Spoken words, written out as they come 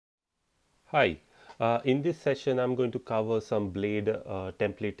Hi, in this session I'm going to cover some Blade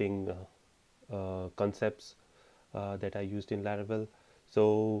templating concepts that I used in Laravel.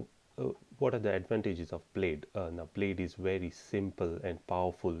 So what are the advantages of Blade? Now Blade is very simple and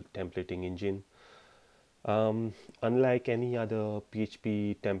powerful templating engine. Um, Unlike any other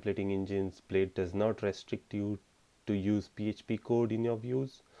PHP templating engines, Blade does not restrict you to use PHP code in your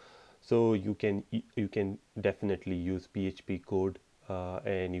views. So you can definitely use PHP code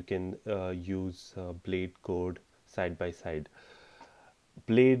and you can use Blade code side by side.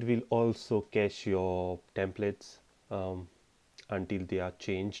 Blade will also cache your templates until they are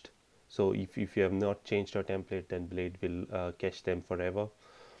changed. So if you have not changed your template, then Blade will cache them forever.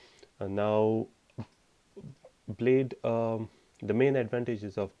 Now Blade, the main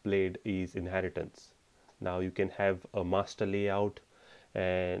advantages of Blade is inheritance. Now you can have a master layout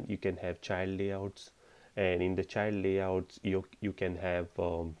and you can have child layouts, and in the child layouts you can have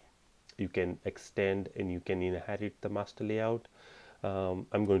you can extend and you can inherit the master layout.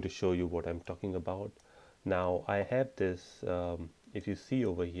 I'm going to show you what I'm talking about. Now I have this, if you see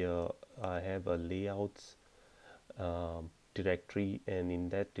over here, I have a layouts directory, and in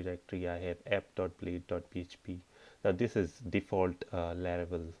that directory I have app.blade.php. Now this is default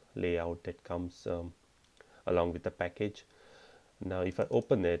Laravel layout that comes along with the package. Now if I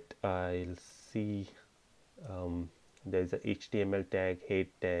open it, I'll see there's a HTML tag, head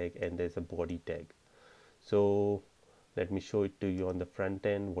tag, and there's a body tag. So let me show it to you on the front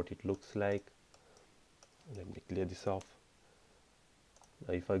end what it looks like. Let me clear this off.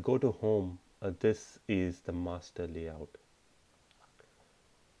 Now if I go to home, this is the master layout,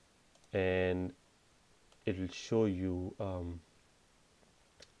 and it will show you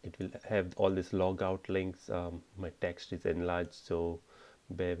it will have all these logout links. My text is enlarged, so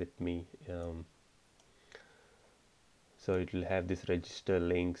bear with me. So it will have this register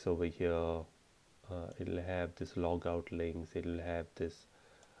links over here. It will have this logout links. It will have this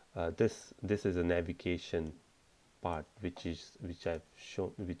this is a navigation part, which I've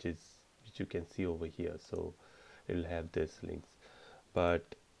shown, which you can see over here. So it will have this links,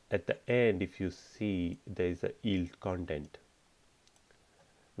 but at the end, if you see, there is a yield content,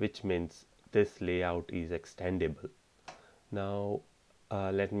 which means this layout is extendable. Now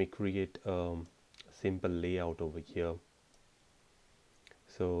let me create a simple layout over here.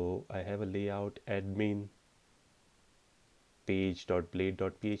 So I have a layout admin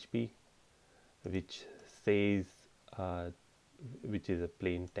page.blade.php, which says which is a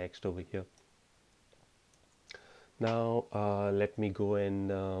plain text over here. Now let me go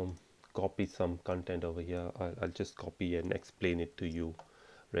and copy some content over here. I'll just copy and explain it to you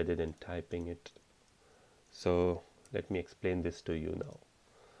rather than typing it. So let me explain this to you now.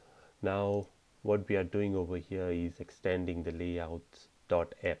 Now what we are doing over here is extending the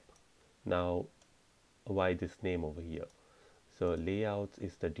layouts.app. Now why this name over here? So layouts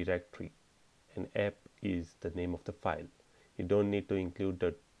is the directory and app is the name of the file. You don't need to include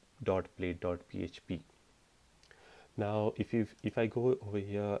the .play.php. Now if I go over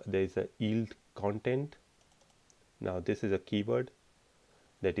here, there is a yield content. Now this is a keyword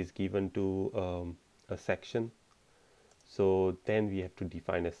that is given to a section. So then we have to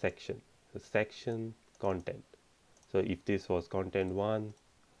define a section. So section content. So if this was content 1,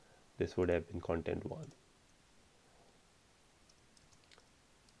 this would have been content 1.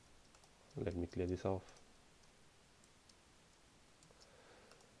 Let me clear this off.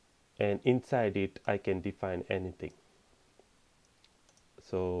 And inside it I can define anything.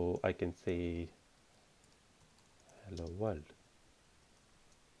 So I can say hello world.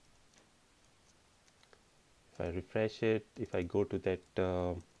 If I refresh it, if I go to that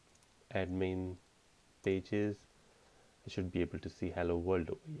admin pages, I should be able to see hello world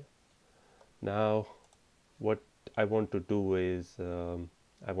over here. Now what I want to do is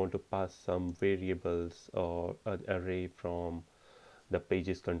I want to pass some variables or an array from the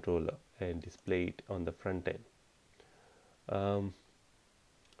pages controller and display it on the front end.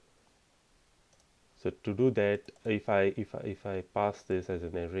 So to do that, if I pass this as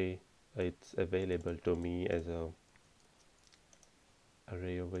an array, it's available to me as a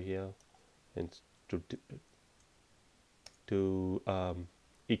array over here, and to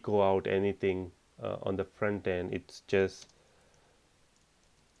echo out anything on the front end, it's just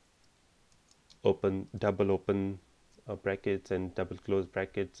double open brackets and double close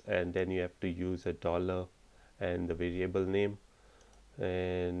brackets, and then you have to use a dollar and the variable name,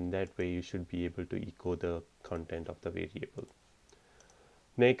 and that way you should be able to echo the content of the variable.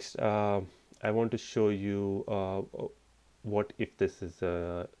 Next, I want to show you what if this is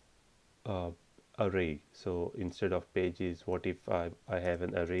a array. So instead of pages, what if I have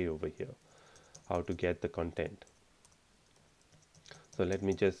an array over here? how to get the content. So let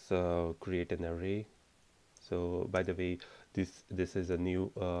me just create an array. So by the way, this is a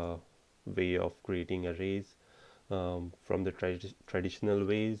new way of creating arrays from the traditional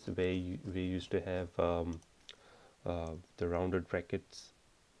ways where we used to have the rounded brackets,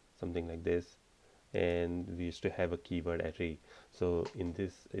 something like this, and we used to have a keyword array. So in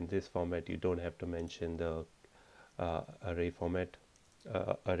this format, you don't have to mention the array format,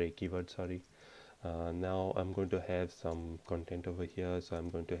 array keyword, sorry. Now I'm going to have some content over here, so I'm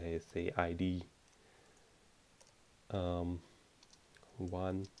going to have, say, ID 1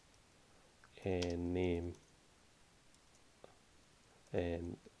 and name,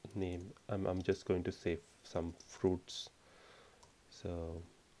 and name I'm just going to say some fruits. So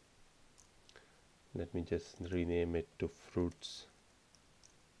let me just rename it to fruits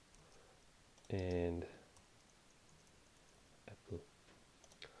and apple.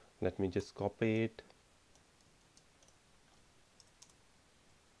 Let me just copy it,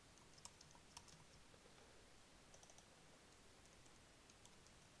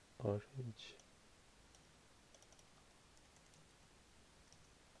 orange,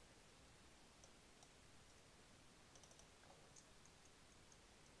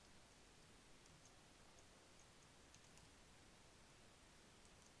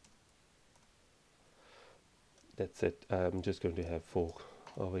 that's it. I'm just going to have 4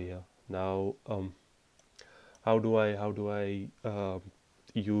 over here. Now how do I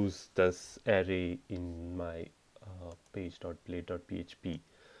use this array in my page.blade.php?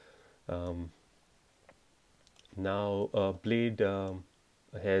 Now Blade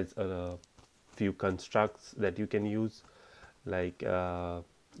has a few constructs that you can use, like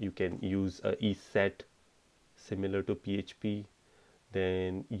you can use a eset similar to PHP.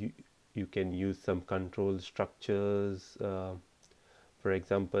 Then you can use some control structures. For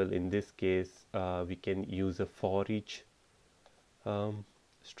example, in this case, we can use a for each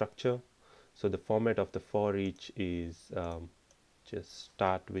structure. So the format of the for each is just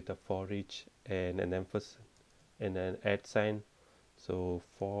start with a for each and an emphasis and an at sign. So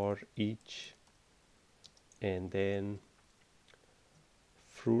for each, and then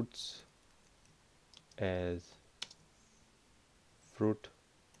fruits as fruit.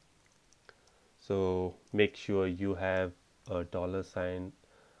 So make sure you have a dollar sign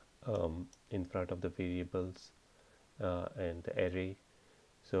in front of the variables and the array.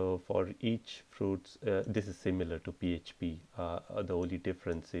 So for each fruits, this is similar to PHP. The only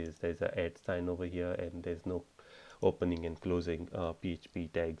difference is there's a at sign over here, and there's no opening and closing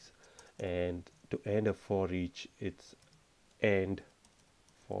PHP tags. And to end a for each, it's end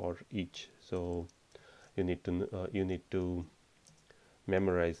for each. So you need to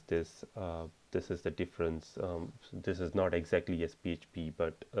memorize this. This is the difference. This is not exactly as PHP,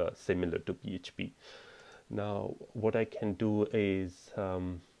 but similar to PHP. Now what I can do is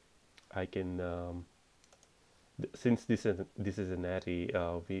I can since this is an array,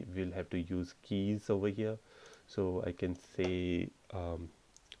 we will have to use keys over here. So I can say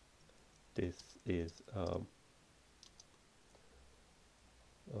this is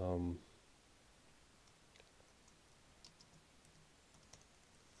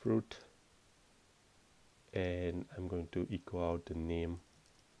fruit, and I'm going to echo out the name,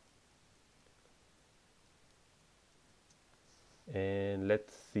 and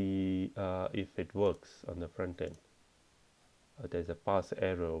let's see if it works on the front end. There's a pass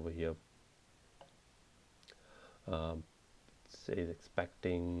error over here. It says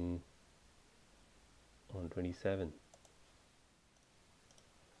expecting on 27.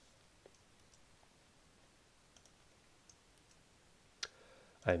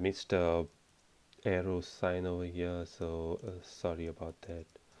 I missed a arrow sign over here, so sorry about that.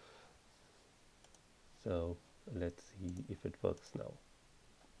 So let's see if it works now.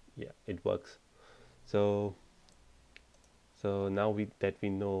 Yeah, it works. So now we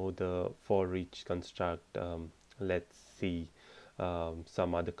know the for each construct, let's see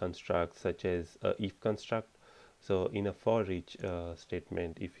some other constructs such as if construct. So in a for each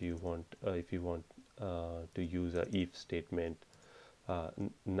statement, if you want to use a if statement,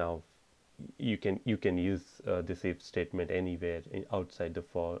 now you can use this if statement anywhere outside the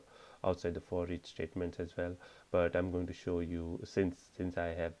for each statements as well. But I'm going to show you, since I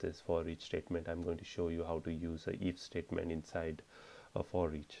have this for each statement, I'm going to show you how to use a if statement inside a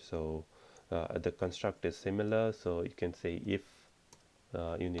for each. So the construct is similar. So you can say if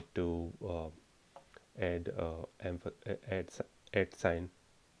you need to add add sign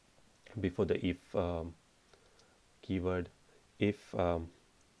before the if keyword. If I'm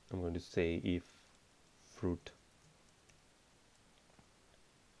going to say if fruit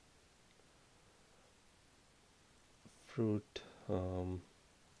fruit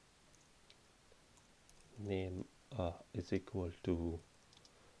name is equal to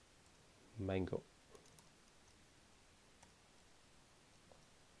mango,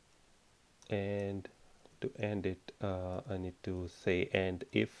 and to end it I need to say and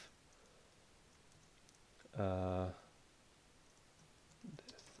if uh,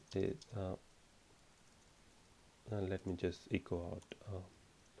 this is let me just echo out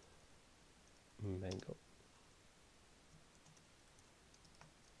mango,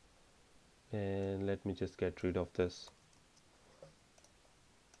 and let me just get rid of this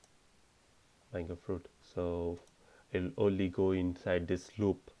mango fruit, so it'll only go inside this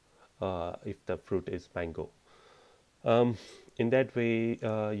loop if the fruit is mango. In that way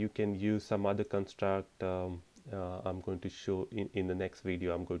you can use some other construct. I'm going to show in the next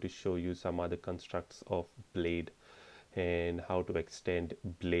video. I'm going to show you some other constructs of blade and how to extend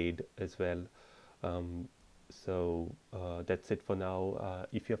blade as well. That's it for now.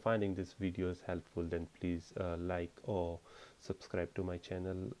 If you're finding this videos helpful, then please like or subscribe to my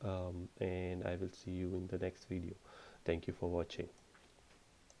channel, and I will see you in the next video. Thank you for watching.